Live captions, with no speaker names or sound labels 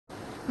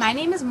My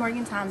name is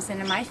Morgan Thompson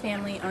and my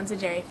family owns a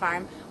dairy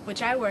farm,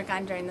 which I work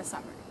on during the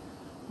summer.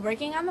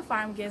 Working on the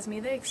farm gives me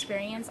the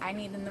experience I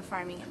need in the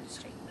farming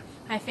industry.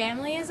 My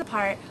family is a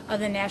part of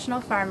the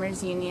National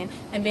Farmers Union,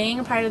 and being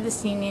a part of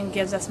this union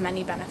gives us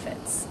many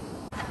benefits.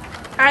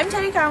 I'm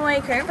TEDDI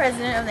Conway, current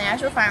president of the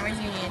National Farmers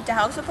Union. To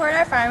help support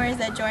our farmers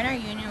that join our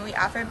union, we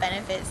offer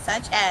benefits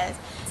such as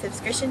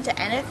subscription to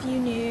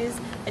NFU news,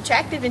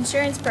 attractive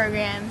insurance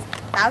programs,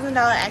 $1,000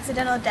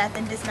 accidental death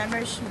and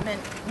dismemberment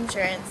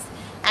insurance,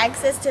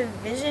 access to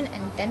vision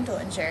and dental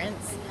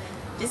insurance,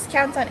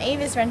 discounts on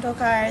Avis rental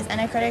cars,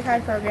 and a credit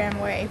card program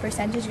where a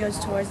percentage goes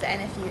towards the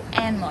NFU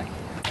and more.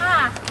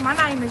 Hi, my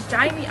name is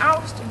JAIMIE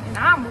Austin and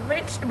I'm a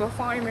vegetable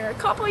farmer. A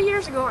couple of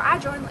years ago I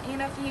joined the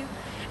NFU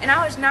and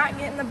I was not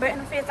getting the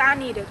benefits I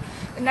needed.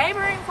 The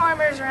neighboring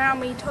farmers around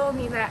me told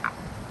me that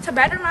to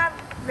better my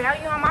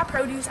value on my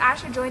produce I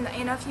should join the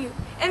NFU.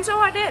 And so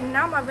I did, and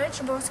now my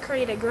vegetables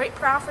create a great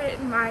profit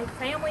and my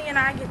family and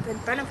I get the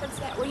benefits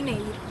that we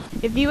need.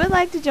 If you would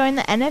like to join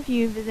the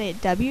NFU,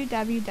 visit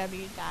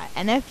www.nfu.org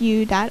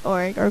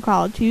or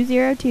call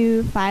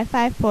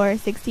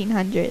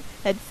 202-554-1600.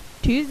 That's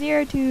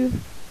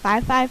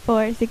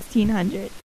 202-554-1600.